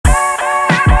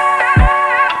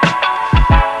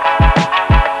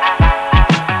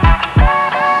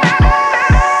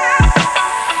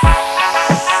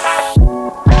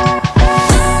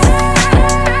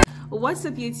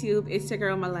YouTube, it's your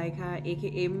girl Malika,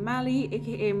 aka Mali,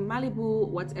 aka Malibu,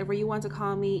 whatever you want to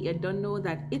call me. You don't know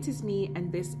that it is me,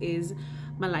 and this is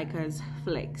Malika's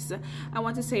Flex. I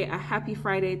want to say a happy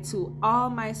Friday to all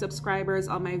my subscribers,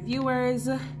 all my viewers.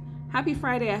 Happy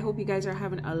Friday. I hope you guys are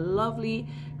having a lovely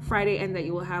Friday and that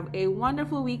you will have a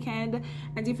wonderful weekend.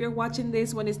 And if you're watching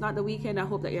this when it's not the weekend, I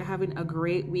hope that you're having a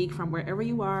great week from wherever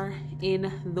you are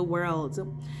in the world.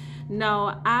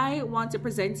 Now, I want to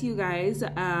present to you guys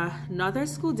another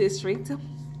school district.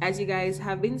 As you guys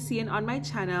have been seeing on my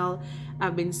channel,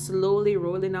 I've been slowly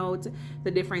rolling out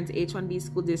the different H1B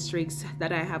school districts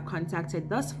that I have contacted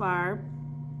thus far.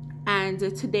 And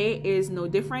today is no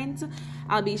different.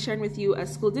 I'll be sharing with you a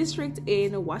school district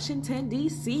in Washington,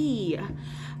 D.C.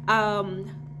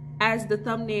 As the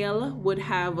thumbnail would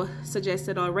have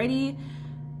suggested already,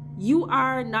 you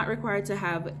are not required to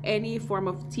have any form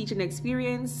of teaching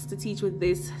experience to teach with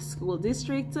this school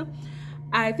district.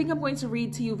 I think I'm going to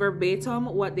read to you verbatim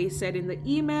what they said in the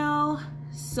email.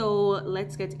 So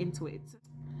let's get into it.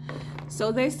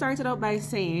 So they started out by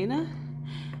saying,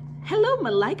 "Hello,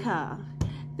 Malika.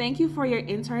 Thank you for your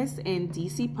interest in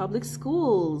DC Public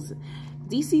Schools.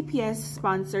 DCPS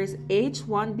sponsors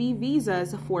H1B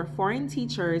visas for foreign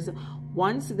teachers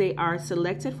once they are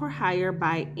selected for hire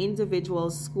by individual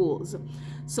schools."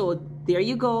 So there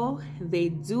you go. They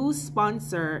do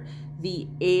sponsor the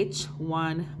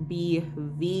H1B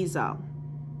visa.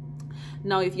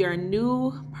 Now, if you're a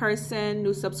new person,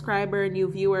 new subscriber, new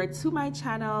viewer to my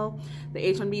channel, the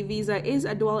H1B visa is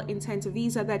a dual intent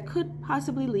visa that could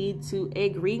possibly lead to a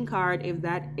green card if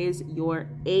that is your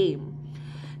aim.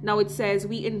 Now it says,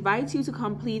 "We invite you to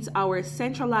complete our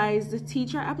centralized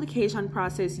teacher application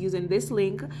process using this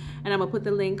link," and I'm gonna put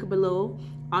the link below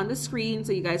on the screen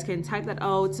so you guys can type that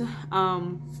out.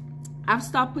 I've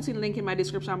stopped putting link in my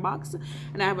description box,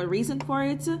 and I have a reason for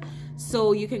it.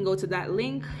 So you can go to that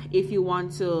link if you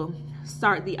want to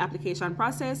start the application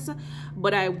process.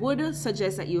 But I would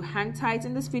suggest that you hang tight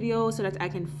in this video so that I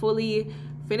can fully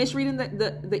finish reading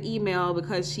the email,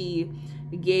 because she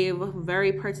gave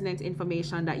very pertinent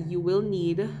information that you will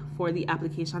need for the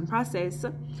application process.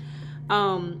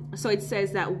 So it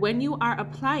says that when you are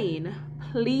applying,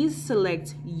 please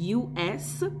select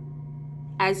US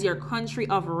as your country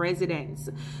of residence.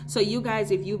 So you guys,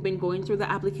 if you've been going through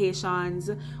the applications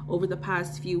over the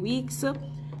past few weeks,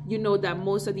 you know that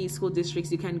most of these school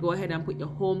districts, you can go ahead and put your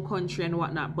home country and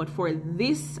whatnot. But for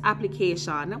this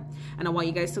application, and I want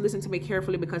you guys to listen to me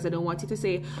carefully, because I don't want you to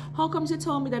say, "How come you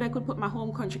told me that I could put my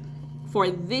home country?" For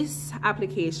this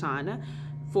application,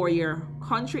 for your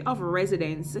country of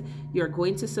residence, you're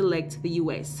going to select the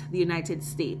US, the United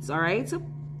States, all right?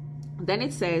 Then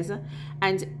it says,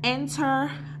 "And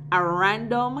enter a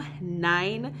random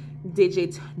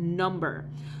 9-digit number."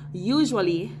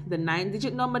 Usually the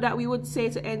 9-digit number that we would say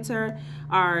to enter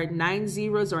are 9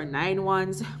 zeros or 9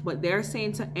 ones, but they're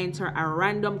saying to enter a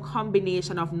random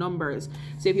combination of numbers.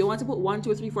 So if you want to put 1,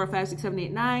 2, 3, 4, 5, 6, 7,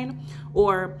 8, 9,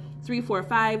 or 3, 4,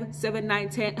 5, 7, 9,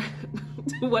 10,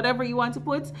 whatever you want to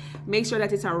put, make sure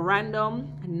that it's a random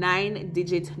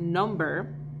 9-digit number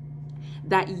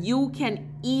that you can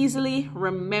easily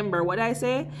remember. What I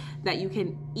say? That you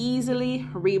can easily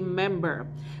remember,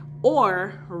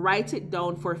 or write it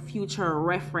down for future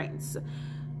reference.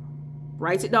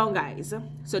 Write it down, guys.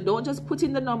 So don't just put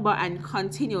in the number and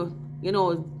continue,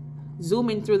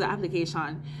 zooming through the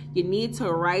application. You need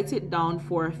to write it down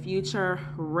for future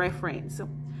reference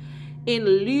in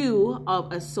lieu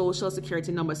of a social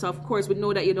security number. So of course we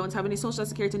know that you don't have any social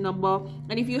security number,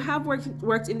 and if you have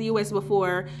worked in the US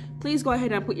before, please go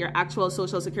ahead and put your actual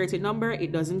social security number.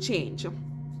 It doesn't change.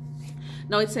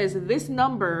 Now it says this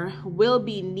number will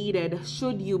be needed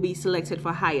should you be selected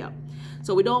for hire.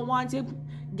 So we don't want to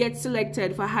get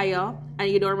selected for hire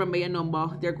and you don't remember your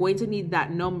number. They're going to need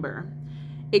that number.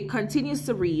 It continues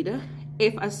to read,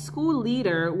 "If a school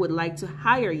leader would like to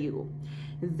hire you,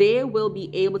 they will be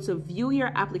able to view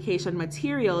your application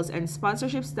materials and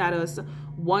sponsorship status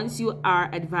once you are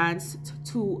advanced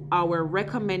to our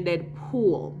recommended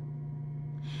pool.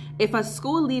 If a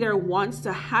school leader wants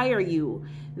to hire you,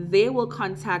 they will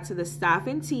contact the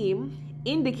staffing team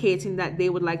indicating that they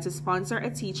would like to sponsor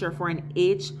a teacher for an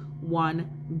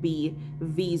H1B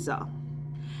visa.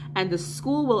 And the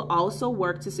school will also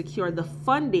work to secure the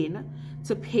funding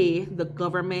to pay the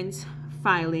government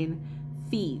filing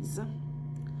fees."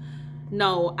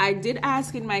 Now, I did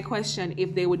ask in my question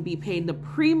if they would be paying the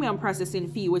premium processing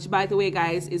fee, which, by the way,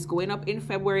 guys, is going up in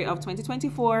February of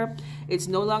 2024. It's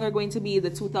no longer going to be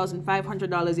the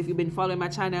 $2,500. If you've been following my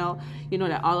channel, you know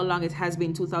that all along it has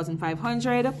been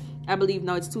 $2,500. I believe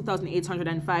now it's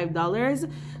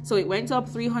 $2,805. So it went up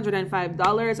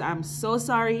 $305. I'm so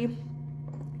sorry.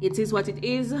 It is what it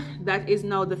is. That is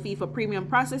now the fee for premium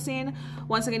processing.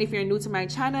 Once again, if you're new to my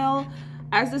channel,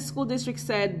 as the school district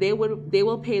said, they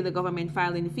will pay the government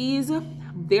filing fees.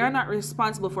 They are not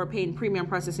responsible for paying premium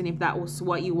processing if that was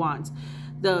what you want.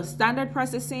 The standard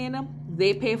processing,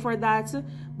 they pay for that,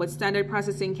 but standard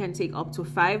processing can take up to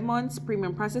 5 months,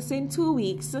 premium processing 2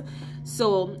 weeks.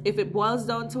 So if it boils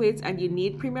down to it and you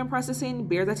need premium processing,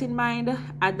 bear that in mind.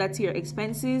 Add that to your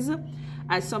expenses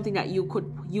as something that you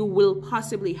will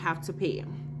possibly have to pay.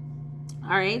 All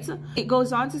right. It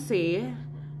goes on to say,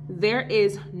 there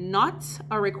is not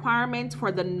a requirement for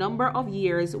the number of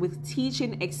years with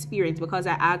teaching experience, because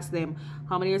I asked them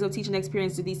how many years of teaching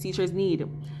experience do these teachers need.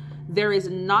 There is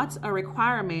not a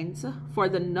requirement for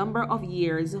the number of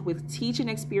years with teaching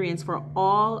experience for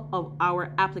all of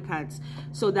our applicants.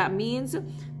 So that means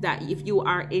that if you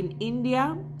are in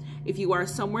India, if you are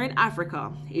somewhere in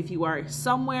Africa, if you are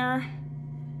somewhere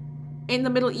in the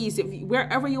Middle East,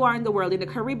 wherever you are in the world, in the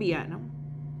Caribbean,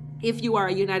 if you are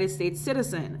a United States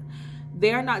citizen,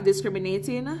 they are not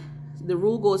discriminating. The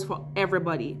rule goes for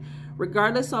everybody.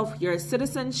 Regardless of your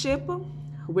citizenship,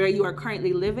 where you are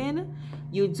currently living,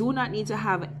 you do not need to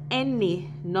have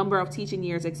any number of teaching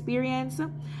years experience,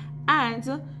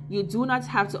 and you do not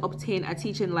have to obtain a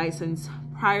teaching license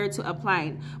prior to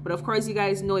applying. But of course, you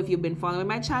guys know, if you've been following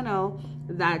my channel,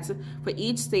 that for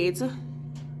each state,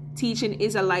 teaching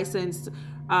is a licensed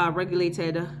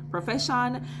regulated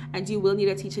profession, and you will need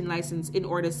a teaching license in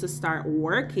order to start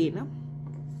working.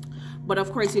 But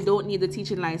of course, you don't need the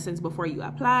teaching license before you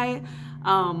apply.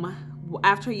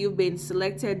 After you've been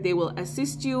selected, they will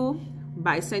assist you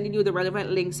by sending you the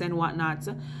relevant links and whatnot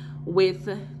with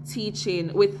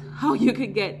how you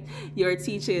can get your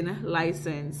teaching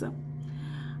license.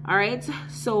 All right,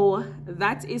 so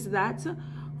that is that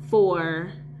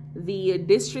for the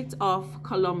District of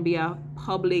Columbia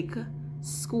Public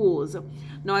Schools.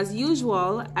 Now, as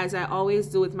usual, as I always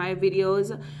do with my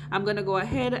videos, I'm going to go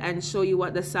ahead and show you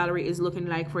what the salary is looking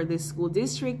like for this school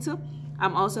district.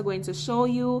 I'm also going to show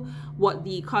you what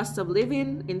the cost of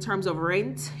living in terms of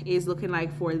rent is looking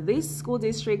like for this school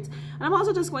district. And I'm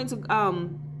also just going to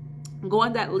go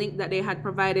on that link that they had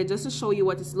provided just to show you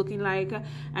what it's looking like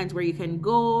and where you can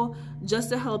go, just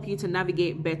to help you to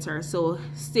navigate better. So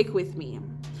stick with me.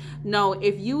 Now,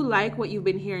 if you like what you've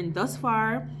been hearing thus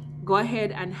far, go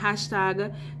ahead and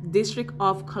hashtag District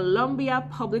of Columbia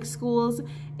Public Schools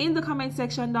in the comment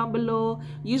section down below.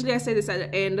 Usually I say this at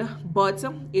the end, but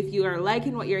if you are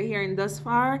liking what you're hearing thus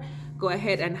far, go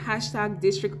ahead and hashtag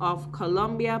District of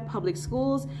Columbia Public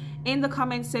Schools in the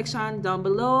comment section down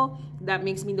below. That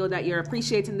makes me know that you're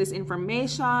appreciating this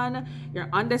information, you're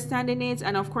understanding it.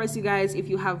 And of course, you guys, if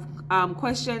you have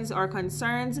questions or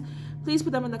concerns, please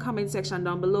put them in the comment section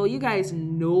down below. You guys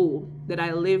know that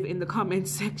I live in the comment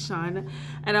section,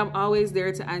 and I'm always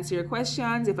there to answer your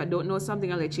questions. If I don't know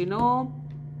something, I'll let you know.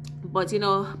 But, you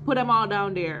know, put them all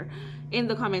down there in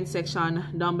the comment section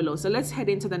down below. So let's head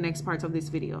into the next part of this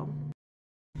video.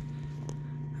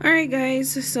 All right,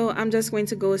 guys, so I'm just going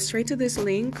to go straight to this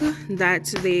link that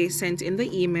they sent in the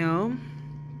email.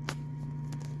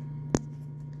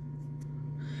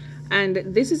 And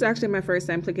this is actually my first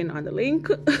time clicking on the link.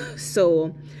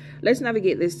 So let's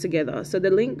navigate this together. So the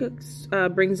link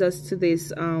brings us to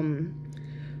this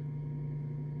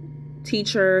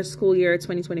teacher school year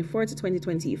 2024 to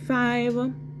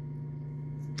 2025.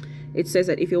 It says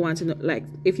that if you want to know,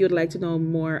 if you'd like to know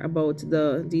more about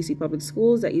the DC public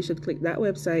schools, that you should click that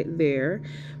website there.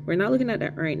 We're not looking at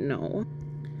that right now.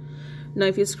 Now,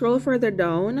 if you scroll further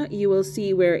down, you will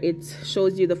see where it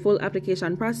shows you the full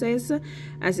application process.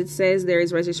 As it says, there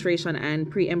is registration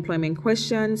and pre-employment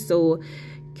questions. So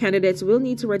candidates will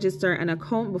need to register an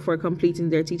account before completing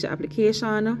their teacher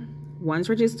application. Once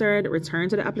registered, return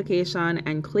to the application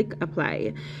and click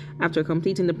apply. After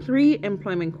completing the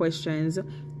pre-employment questions,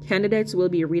 candidates will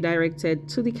be redirected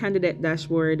to the candidate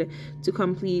dashboard to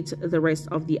complete the rest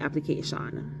of the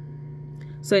application.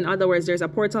 So in other words, there's a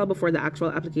portal before the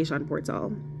actual application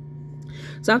portal.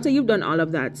 So after you've done all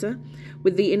of that,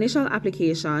 with the initial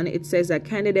application, it says that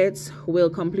candidates will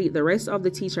complete the rest of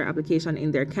the teacher application in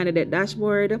their candidate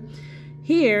dashboard.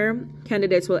 Here,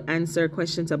 candidates will answer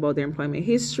questions about their employment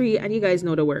history, and you guys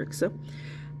know the works.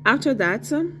 After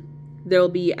that, there will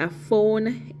be a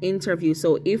phone interview.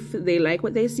 So if they like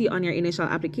what they see on your initial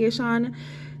application,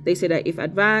 They say that if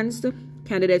advanced,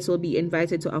 candidates will be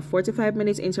invited to a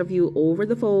 45-minute interview over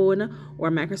the phone or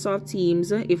Microsoft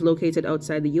Teams if located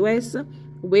outside the US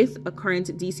with a current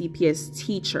DCPS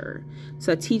teacher.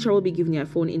 So a teacher will be giving you a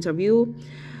phone interview.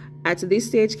 At this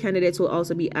stage, candidates will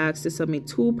also be asked to submit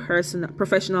 2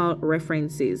 professional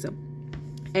references.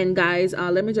 And guys,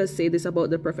 let me just say this about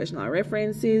the professional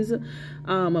references.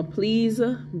 Please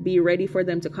be ready for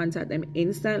them to contact them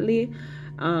instantly.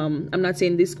 I'm not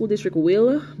saying this school district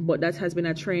will, but that has been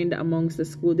a trend amongst the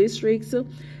school districts.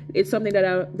 It's something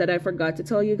that I forgot to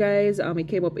tell you guys. It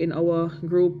came up in our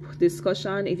group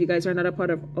discussion. If you guys are not a part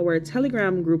of our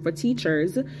Telegram group for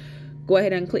teachers, go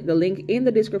ahead and click the link in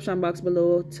the description box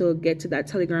below to get to that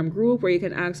Telegram group where you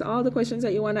can ask all the questions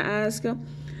that you want to ask.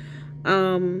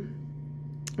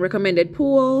 Recommended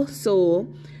pool. So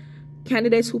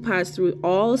candidates who pass through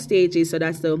all stages, so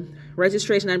that's the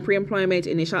registration and pre-employment,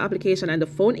 initial application, and the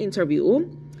phone interview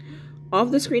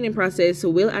of the screening process,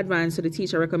 will advance to the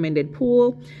teacher recommended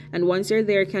pool. And once you're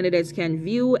there, candidates can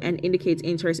view and indicate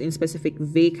interest in specific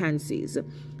vacancies.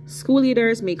 School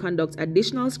leaders may conduct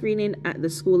additional screening at the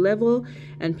school level,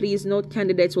 and please note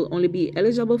candidates will only be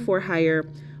eligible for hire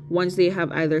once they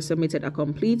have either submitted a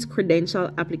complete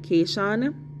credential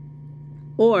application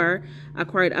or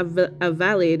acquired a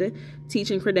valid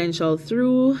teaching credential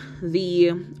through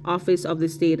the Office of the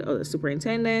State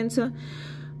Superintendent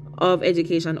of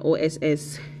Education,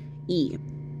 OSSE.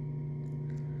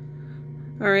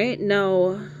 All right,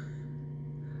 now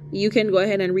you can go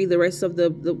ahead and read the rest of the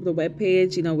web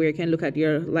page, you know, where you can look at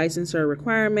your licensure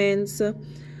requirements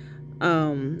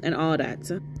and all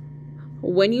that.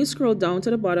 When you scroll down to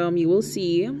the bottom, you will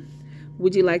see,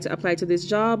 would you like to apply to this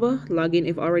job? Log in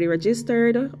if already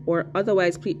registered, or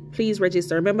otherwise please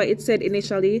register. Remember, it said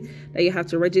initially that you have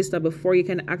to register before you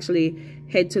can actually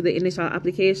head to the initial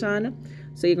application.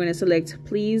 So you're going to select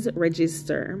please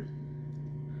register.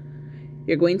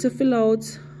 You're going to fill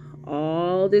out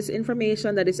all this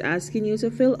information that it's asking you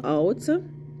to fill out, and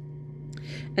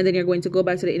then you're going to go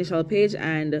back to the initial page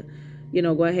and, you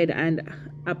know, go ahead and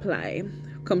apply,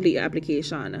 complete your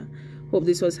application. Hope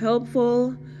this was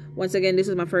helpful. Once again, this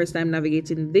is my first time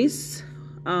navigating this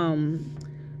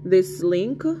this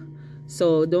link,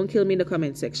 so don't kill me in the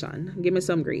comment section. Give me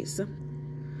some grace.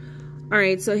 All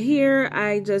right, so here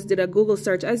I just did a Google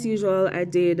search as usual. I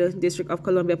did District of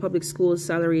Columbia Public Schools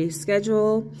salary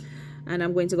schedule, and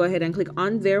I'm going to go ahead and click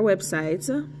on their website.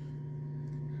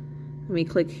 Let me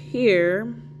click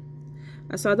here.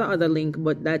 I saw the other link,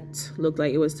 but that looked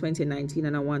like it was 2019,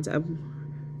 and I want a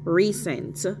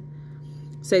recent.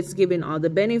 So it's giving all the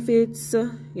benefits,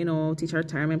 you know, teacher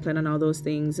retirement plan and all those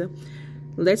things.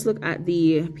 Let's look at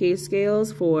the pay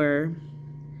scales for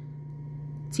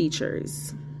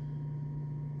teachers.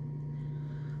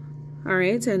 All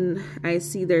right, and I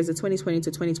see there's a 2020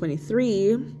 to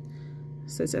 2023.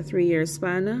 So it's a 3-year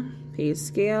span pay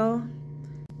scale.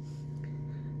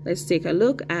 Let's take a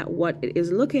look at what it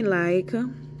is looking like.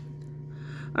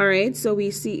 All right, so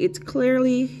we see it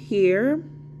clearly here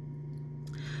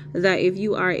that if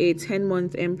you are a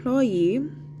 10-month employee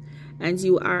and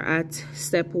you are at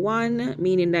step 1,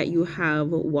 meaning that you have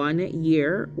 1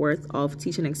 year worth of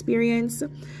teaching experience,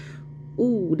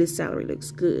 ooh, this salary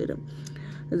looks good.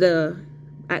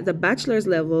 At the bachelor's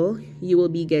level, you will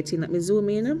be getting, let me zoom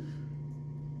in.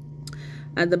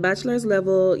 At the bachelor's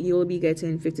level, you will be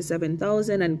getting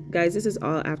 $57,000, and guys, this is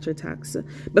all after tax,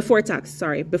 before tax.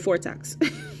 Sorry, before tax.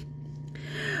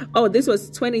 Oh, this was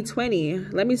 2020.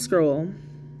 Let me scroll.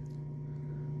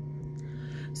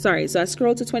 Sorry, so I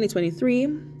scroll to 2023,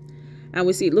 and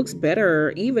we see it looks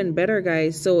better, even better,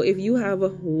 guys. So if you have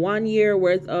 1 year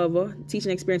worth of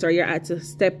teaching experience, or you're at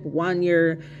step 1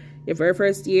 year, your very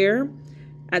first year,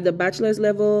 at the bachelor's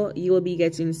level, you will be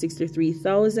getting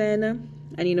 $63,000.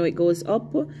 And you know, it goes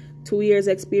up: 2 years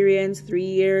experience, 3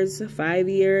 years, 5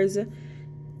 years,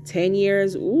 10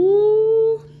 years.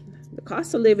 Ooh, the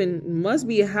cost of living must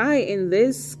be high in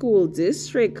this school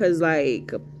district, because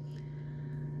like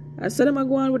I said, I'm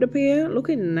going with the pay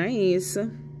looking nice. All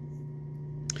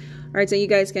right, so you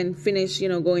guys can finish, you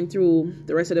know, going through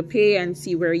the rest of the pay and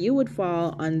see where you would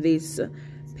fall on this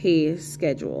pay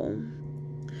schedule.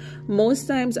 Most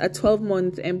times a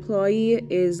 12-month employee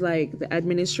is like the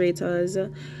administrators.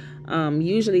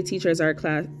 Usually teachers are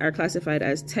classified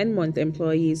as 10-month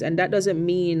employees, and that doesn't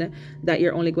mean that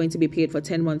you're only going to be paid for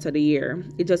 10 months of the year.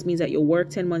 It just means that you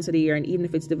work 10 months of the year, and even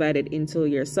if it's divided into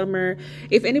your summer.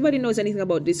 If anybody knows anything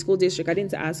about this school district, I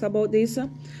didn't ask about this,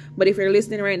 but if you're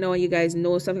listening right now and you guys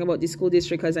know something about this school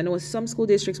district, because I know some school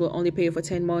districts will only pay you for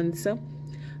 10 months.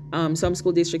 Some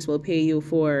school districts will pay you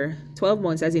for 12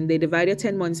 months, as in they divide your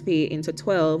 10 months pay into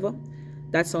 12.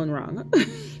 That sounds wrong.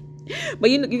 But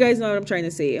you guys know what I'm trying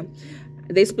to say.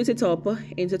 They split it up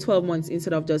into 12 months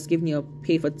instead of just giving you a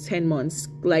pay for 10 months.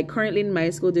 Like currently in my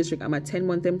school district, I'm a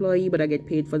 10-month employee, but I get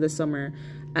paid for the summer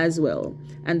as well.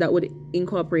 And that would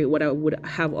incorporate what I would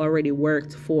have already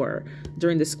worked for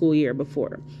during the school year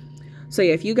before. So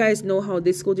yeah, if you guys know how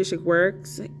this school district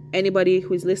works, anybody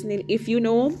who's listening, if you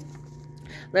know,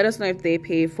 let us know if they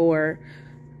pay for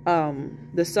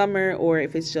the summer or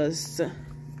if it's just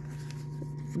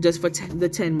for the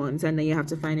 10 months and then you have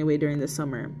to find a way during the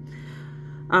summer.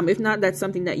 If not, that's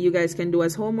something that you guys can do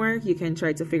as homework. You can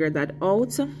try to figure that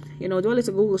out. You know, do a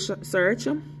little Google search.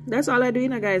 That's all I do, you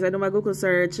know, guys. I do my Google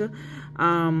search.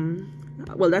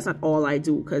 Well, that's not all I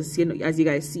do, because, you know, as you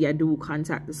guys see, I do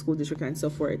contact the school district and so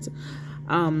forth.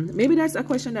 Maybe that's a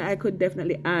question that I could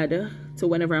definitely add to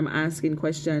whenever I'm asking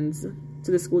questions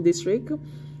to the school district,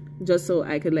 just so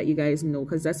I could let you guys know,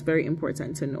 because that's very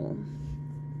important to know.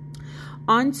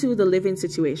 On to the living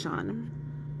situation.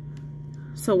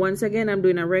 So once again, I'm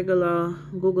doing a regular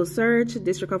Google search,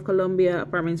 District of Columbia,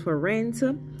 apartments for rent.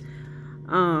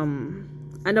 And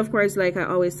of course, like I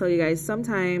always tell you guys,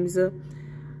 sometimes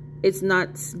it's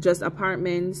not just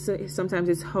apartments. Sometimes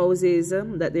it's houses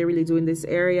that they really do in this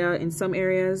area, in some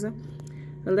areas.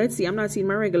 But let's see, I'm not seeing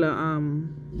my regular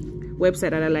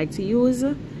website that I like to use.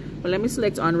 But let me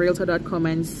select on realtor.com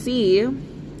and see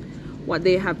what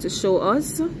they have to show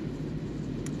us.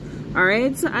 All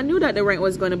right, so I knew that the rent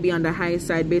was going to be on the high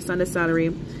side based on the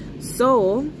salary.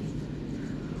 So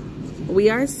we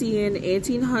are seeing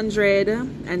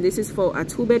 $1,800, and this is for a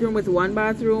 2-bedroom with 1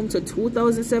 bathroom to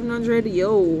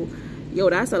 $2,700. Yo,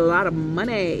 that's a lot of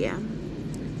money.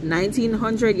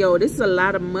 $1,900. Yo, this is a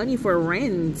lot of money for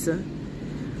rent.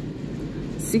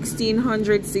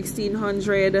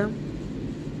 $1,600.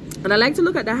 And I like to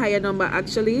look at the higher number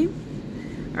actually.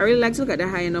 I really like to look at the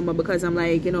higher number because I'm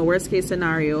like, you know, worst case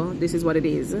scenario, this is what it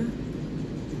is.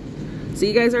 So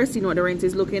you guys are seeing what the rent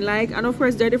is looking like. And of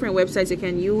course, there are different websites you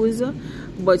can use.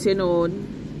 But, you know,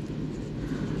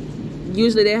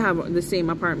 usually they have the same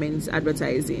apartments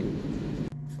advertising.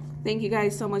 Thank you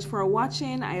guys so much for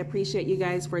watching. I appreciate you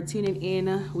guys for tuning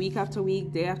in week after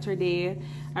week, day after day.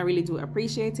 I really do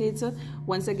appreciate it.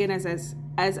 Once again, as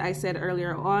I said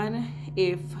earlier on,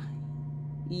 if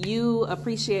you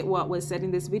appreciate what was said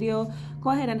in this video, go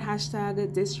ahead and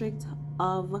hashtag District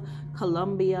of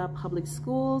Columbia Public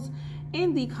Schools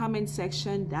in the comment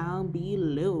section down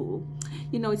below.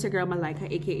 You know, it's your girl Malika,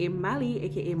 aka Mali,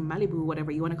 aka Malibu, whatever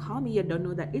you want to call me. You don't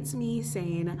know that it's me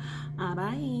saying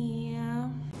bye.